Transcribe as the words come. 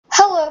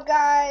Hello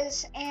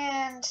guys,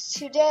 and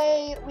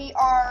today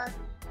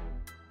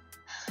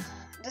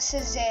this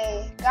is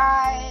a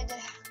guide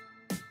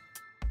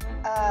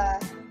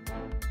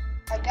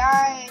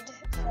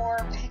for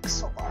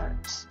pixel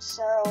art.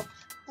 So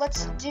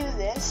let's do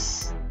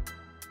this.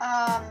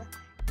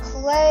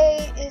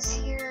 Clay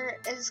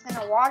is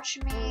gonna watch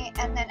me,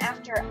 and then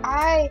after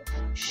I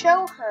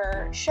show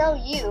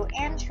you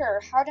and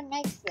her how to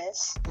make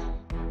this,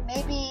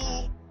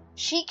 maybe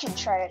she can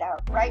try it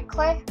out, right,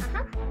 Clay?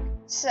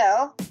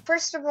 So,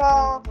 first of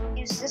all,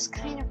 use this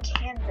kind of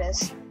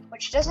canvas,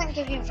 which doesn't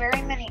give you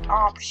very many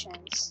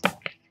options.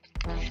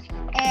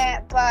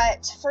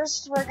 But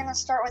first we're going to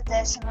start with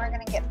this, and we're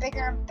going to get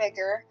bigger and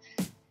bigger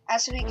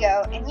as we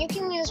go. And you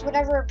can use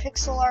whatever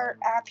pixel art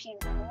app you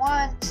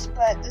want,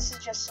 but this is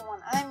just the one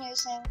I'm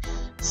using.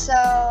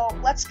 So,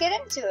 let's get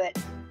into it.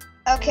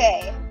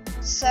 Okay,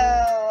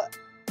 so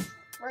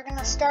we're going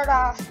to start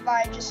off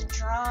by just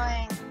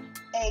drawing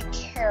a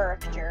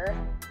character.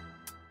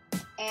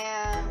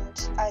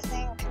 And I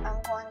think I'm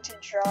going to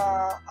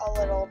draw a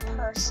little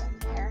person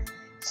here.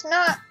 It's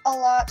not a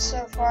lot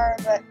so far,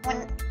 but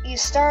when you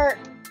start,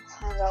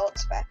 that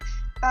looks bad.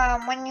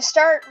 When you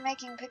start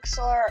making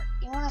pixel art,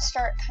 you want to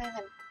start kind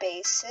of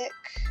basic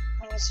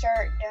when you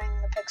start doing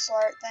the pixel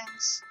art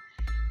things.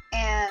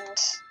 And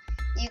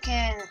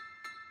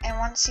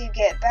once you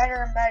get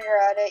better and better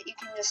at it, you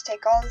can just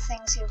take all the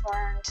things you've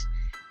learned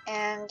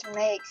and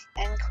make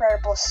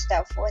incredible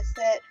stuff with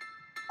it.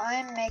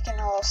 I'm making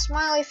a little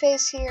smiley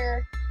face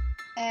here,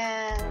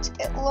 and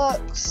it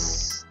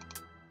looks,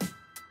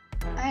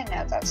 I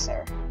know that's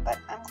there, but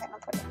I'm gonna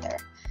put it there,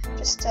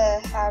 just to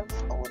have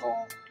a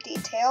little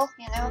detail,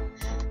 you know.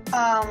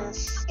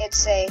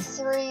 It's a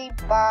 3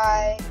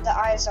 by, the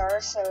eyes are,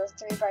 so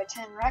 3 by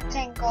 10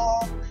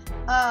 rectangle,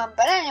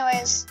 but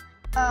anyways,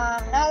 now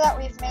that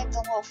we've made the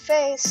little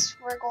face,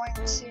 we're going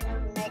to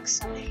make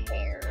some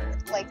hair,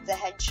 like the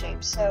head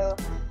shape. So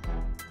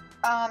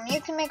you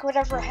can make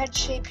whatever head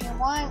shape you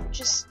want.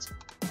 Just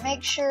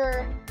make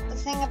sure, the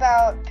thing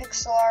about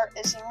pixel art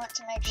is you want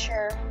to make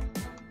sure,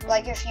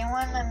 like if you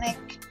want to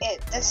make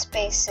it this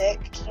basic,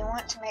 you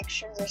want to make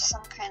sure there's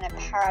some kind of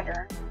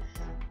pattern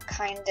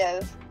kind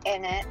of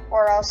in it,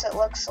 or else it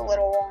looks a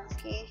little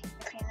wonky,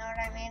 if you know what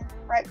I mean.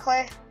 Right,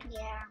 Clay?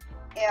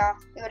 Yeah,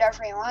 do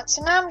whatever you want.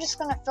 So now I'm just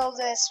going to fill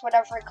this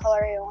whatever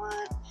color you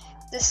want.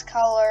 This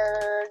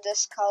color,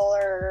 this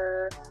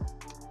color,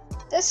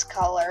 this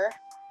color.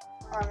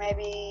 Or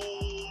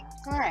maybe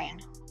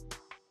green.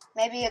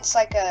 Maybe it's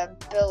like a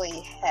Billy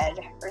head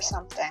or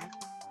something.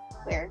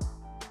 Weird,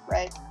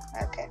 right?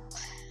 Okay.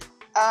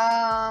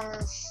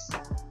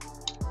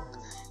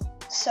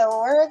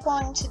 So we're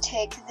going to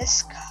take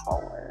this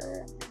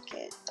color, make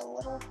it a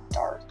little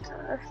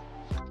darker.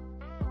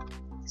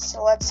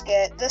 So let's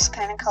get this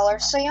kind of color.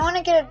 So you want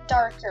to get a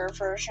darker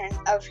version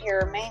of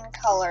your main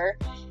color,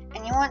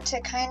 and you want to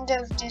kind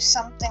of do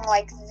something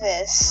like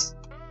this.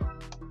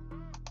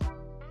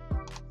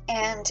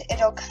 And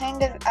it'll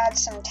kind of add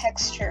some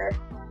texture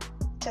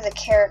to the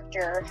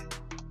character,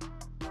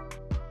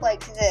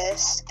 like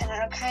this, and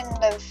it'll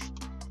kind of,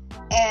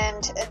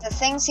 and the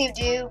things you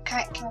do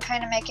can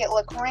kind of make it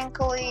look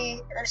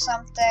wrinkly or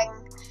something,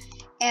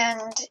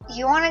 and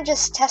you want to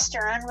just test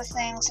around with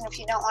things, and if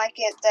you don't like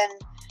it, then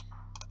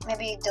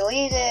maybe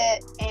delete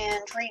it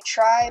and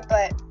retry.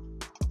 But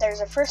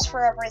there's a first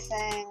for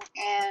everything,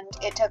 and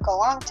it took a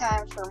long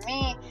time for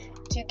me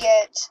to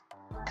get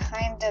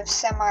kind of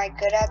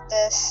semi-good at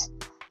this,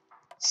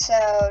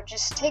 so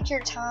just take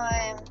your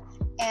time,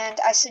 and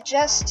I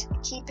suggest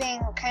keeping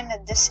kind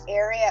of this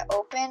area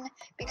open,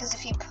 because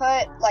if you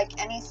put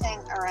like anything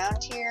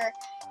around here,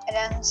 it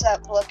ends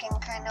up looking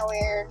kind of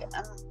weird,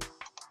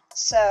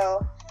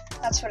 so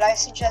that's what I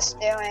suggest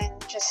doing,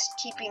 just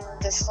keeping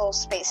this little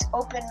space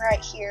open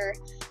right here.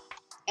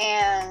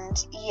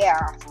 And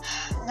yeah,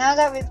 now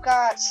that we've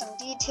got some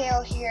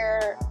detail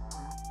here,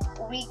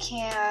 we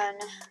can,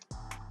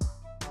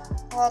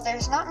 well,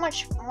 there's not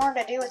much more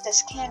to do with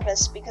this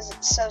canvas because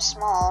it's so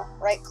small,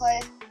 right,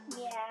 Clay?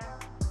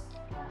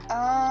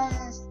 Yeah.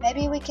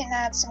 Maybe we can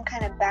add some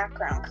kind of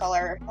background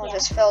color. We'll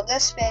just fill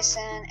this space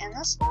in and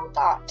this little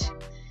dot.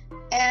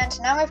 And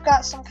now we've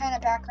got some kind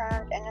of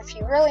background, and if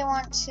you really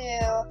want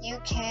to, you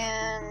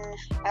can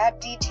add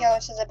detail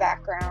to the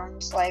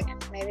background.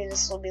 Like, maybe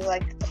this will be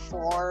like the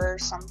floor or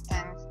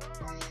something.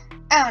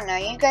 I don't know,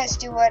 you guys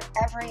do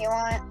whatever you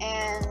want,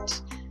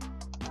 and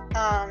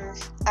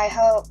I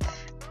hope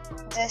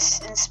this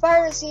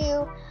inspires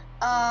you.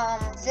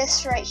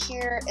 This right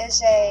here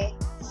is a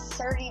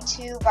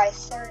 32 by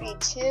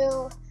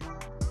 32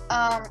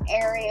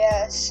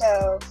 area,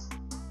 so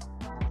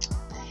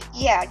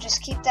yeah,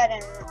 just keep that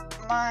in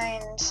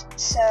mind.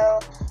 So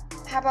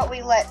how about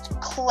we let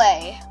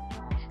Clay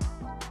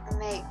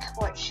make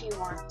what she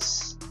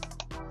wants.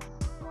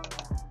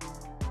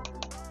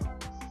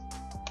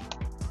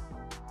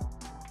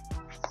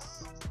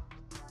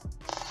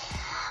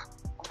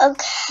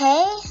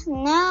 Okay,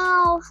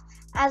 now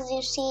as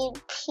you see,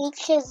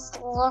 Peach is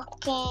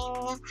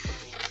looking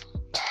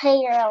to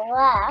your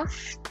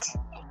left,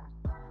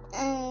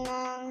 and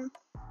then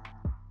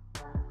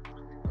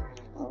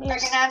You're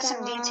gonna add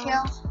some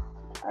detail?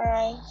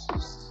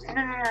 Erase.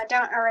 No,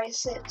 don't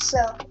erase it. So,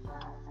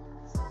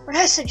 what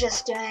I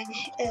suggest doing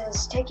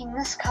is taking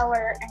this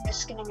color and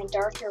just getting a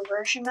darker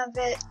version of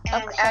it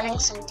and adding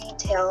some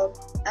detail.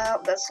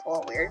 Oh, that's a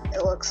little weird.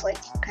 It looks like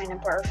kind of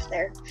barf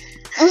there.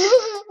 We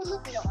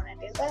don't want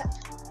to do that.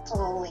 It's a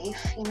little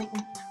leaf, you mean?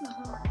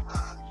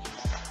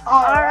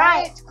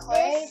 Alright,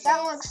 Clay,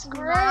 that looks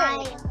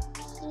great.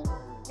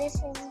 This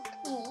is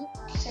pink.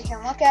 So you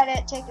can look at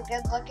it, take a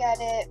good look at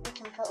it. We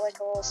can put like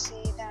a little C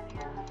down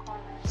here in the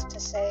corners to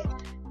say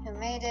who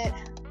made it,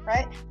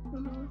 right?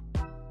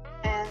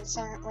 And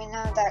so we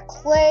know that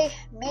Clay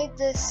made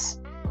this.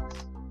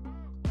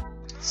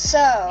 So.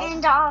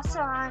 And also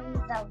I'm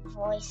the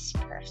voice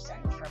person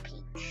for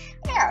Peach.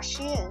 Yeah,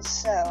 she is,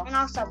 so. And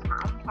also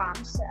Pom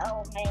Pom,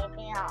 so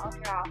maybe I'll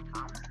draw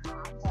Pom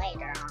Pom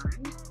later on.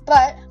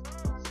 But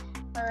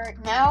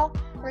now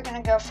we're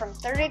gonna go from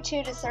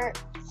 32 to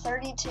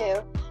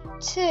 32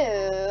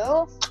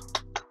 to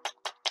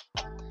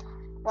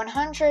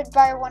 100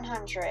 by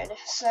 100.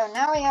 So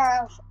now we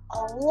have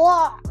a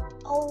lot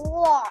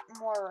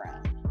more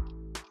room.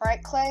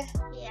 Right, Clay?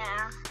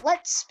 Yeah.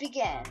 Let's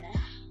begin.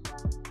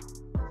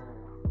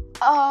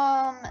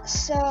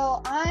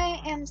 So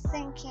I am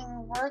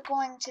thinking we're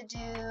going to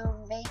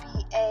do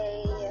maybe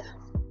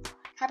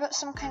how about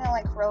some kind of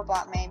like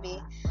robot maybe?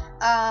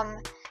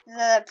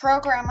 The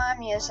program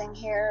I'm using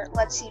here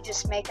lets you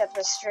just make up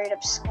a straight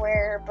up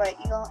square, but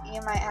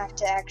you might have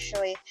to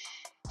actually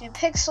do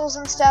pixels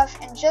and stuff.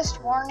 And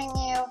just warning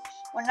you,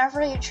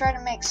 whenever you try to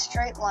make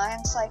straight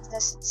lines like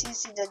this, it's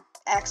easy to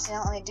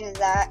accidentally do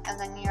that, and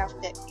then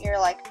you're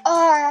like,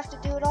 oh, I have to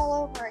do it all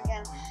over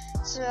again.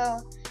 So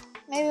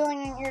maybe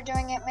when you're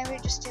doing it, maybe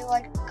just do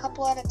like a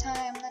couple at a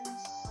time,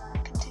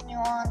 then continue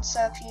on. So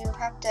if you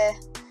have to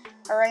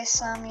erase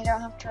some, you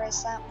don't have to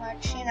erase that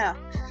much, you know,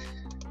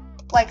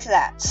 like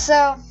that.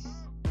 So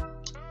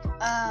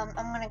I'm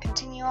gonna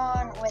continue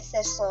on with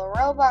this little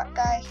robot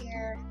guy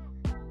here.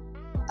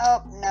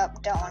 Oh,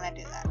 nope, don't want to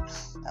do that.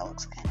 That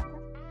looks kind of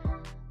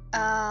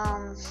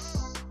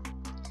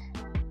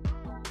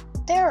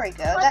there we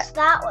go. What's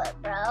that one,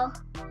 bro?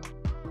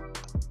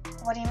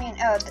 What do you mean?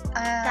 Oh,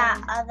 that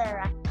other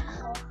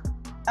rectangle.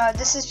 Oh,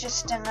 this is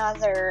just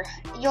another.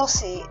 You'll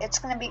see. It's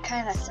gonna be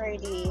kind of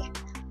 3D.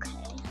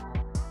 Okay.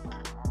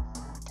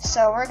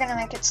 So we're gonna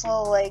make its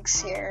little legs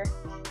here.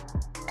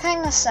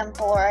 Kind of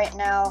simple right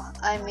now.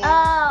 I mean. Oh,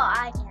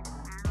 I get it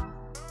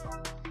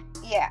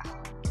now. Yeah.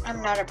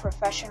 I'm not a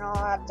professional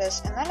at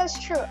this, and that is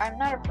true. I'm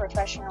not a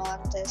professional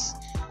at this,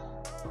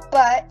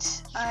 but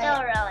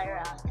Still really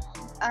good.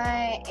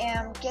 I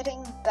am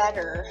getting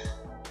better.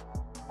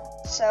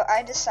 So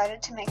I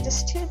decided to make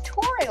this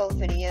tutorial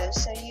video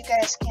so you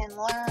guys can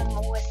learn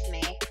with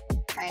me,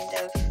 kind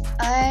of.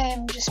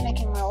 I'm just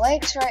making my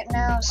legs right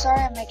now.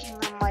 Sorry I'm making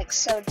them like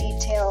so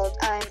detailed.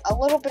 I'm a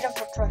little bit of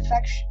a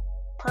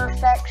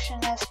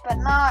perfectionist, but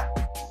not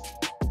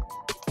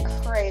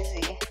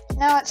crazy.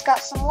 Now it's got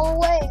some little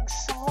legs,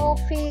 some little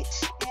feet,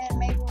 and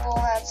maybe we'll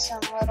add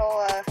some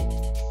little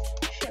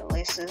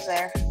shoelaces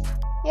there.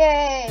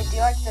 Yay! Do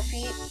you like the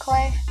feet,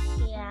 Clay?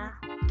 Yeah.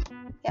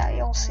 Yeah,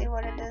 you'll see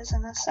what it is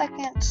in a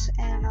second,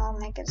 and I'll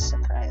make it a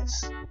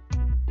surprise.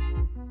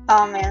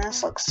 Oh man,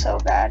 this looks so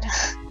bad.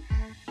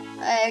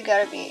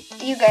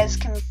 You guys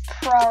can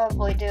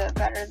probably do it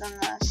better than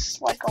this,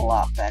 like a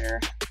lot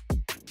better.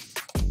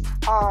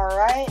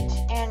 Alright,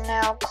 and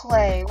now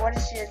Clay, what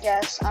is your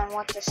guess on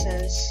what this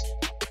is?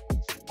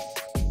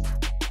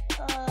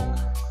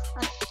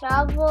 A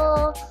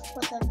shovel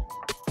with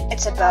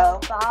It's a bow.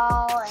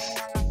 Ball, and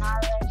then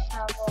another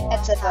shovel.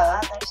 It's a on bow.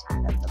 The other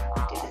side of the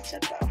ball. Dude, it's a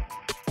bow.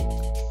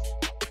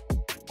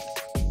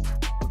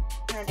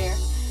 Oh dear.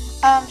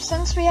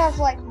 Since we have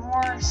like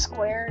more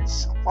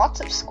squares,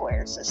 lots of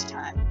squares this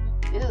time.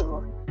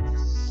 Ooh.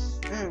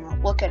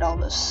 Look at all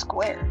those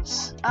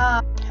squares.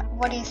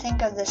 What do you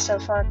think of this so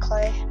far,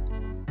 Clay?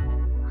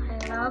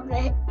 I love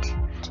it.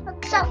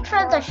 Except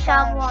for the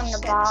shovel and the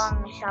ball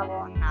and the shovel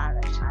on the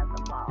other side of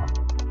the ball.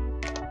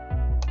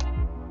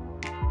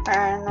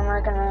 And then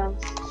we're gonna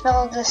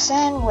fill this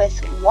in with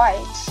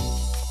white.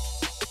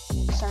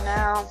 So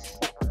now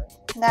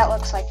that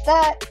looks like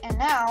that, and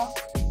now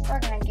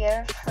we're gonna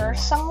give her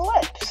some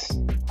lips.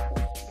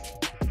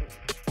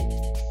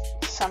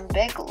 Some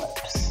big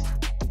lips.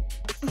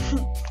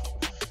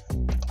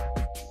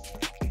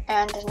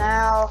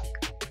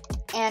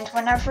 And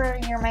whenever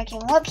you're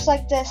making lips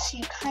like this,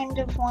 you kind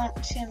of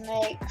want to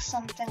make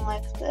something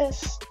like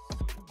this.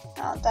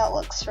 Oh, that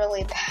looks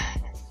really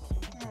bad.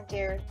 Oh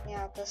dear,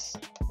 yeah, this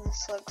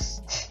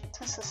looks,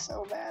 this is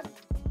so bad.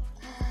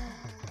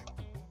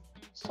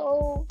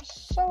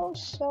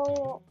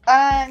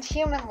 And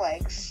human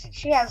legs.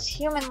 She has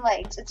human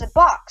legs. It's a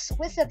box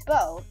with a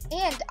bow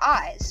and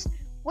eyes,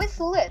 with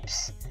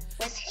lips,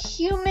 with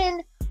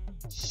human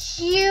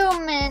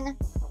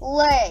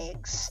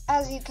legs.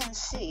 As you can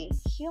see,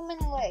 human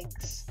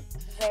legs.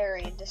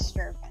 Very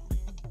disturbing.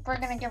 We're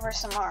gonna give her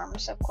some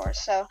arms, of course.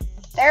 So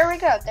there we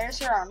go. There's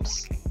her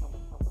arms.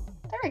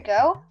 There we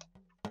go.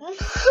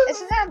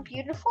 Isn't that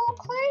beautiful,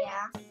 Clay?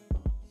 Yeah.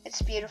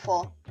 It's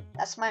beautiful.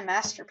 That's my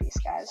masterpiece,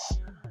 guys.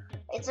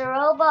 It's a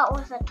robot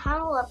with a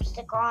ton of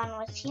lipstick on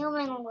with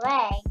human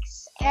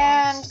legs.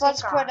 And let's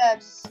stick put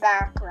arms. a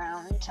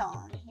background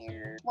on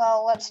here.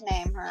 Well, let's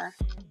name her.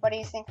 What do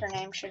you think her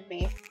name should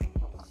be?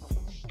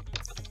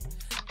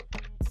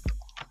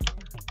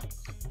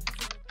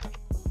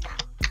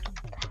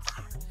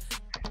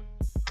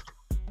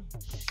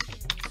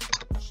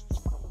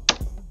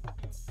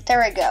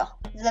 There we go.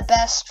 The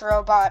best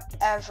robot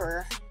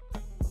ever.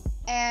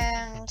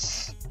 And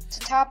to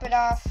top it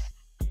off,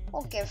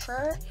 we'll give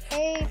her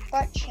a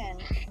butt chin.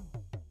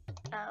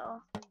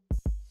 Oh.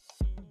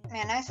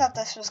 Man, I thought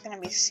this was gonna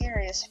be a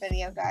serious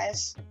video,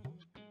 guys.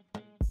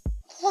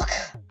 Look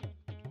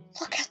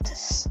at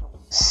this.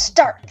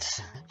 Start.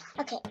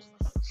 Okay.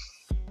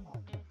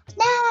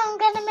 Now I'm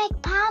gonna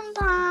make pom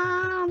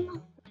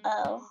pom.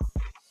 Oh.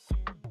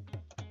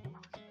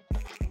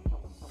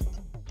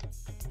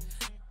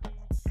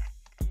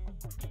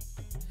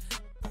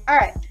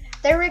 Alright,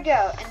 there we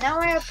go. And now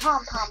I have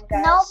pom pom,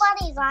 guys.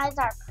 Nobody's eyes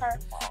are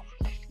purple.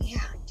 Yeah,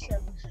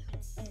 true.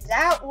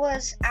 That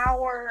was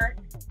our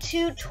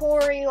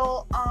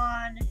tutorial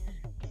on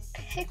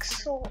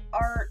pixel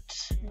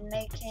art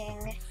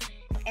making.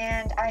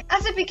 And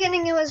at the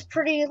beginning it was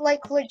pretty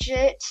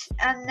legit,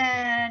 and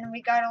then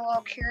we got a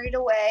little carried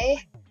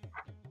away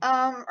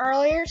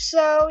earlier.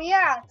 So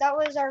yeah, that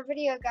was our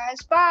video,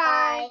 guys.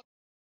 Bye. Bye.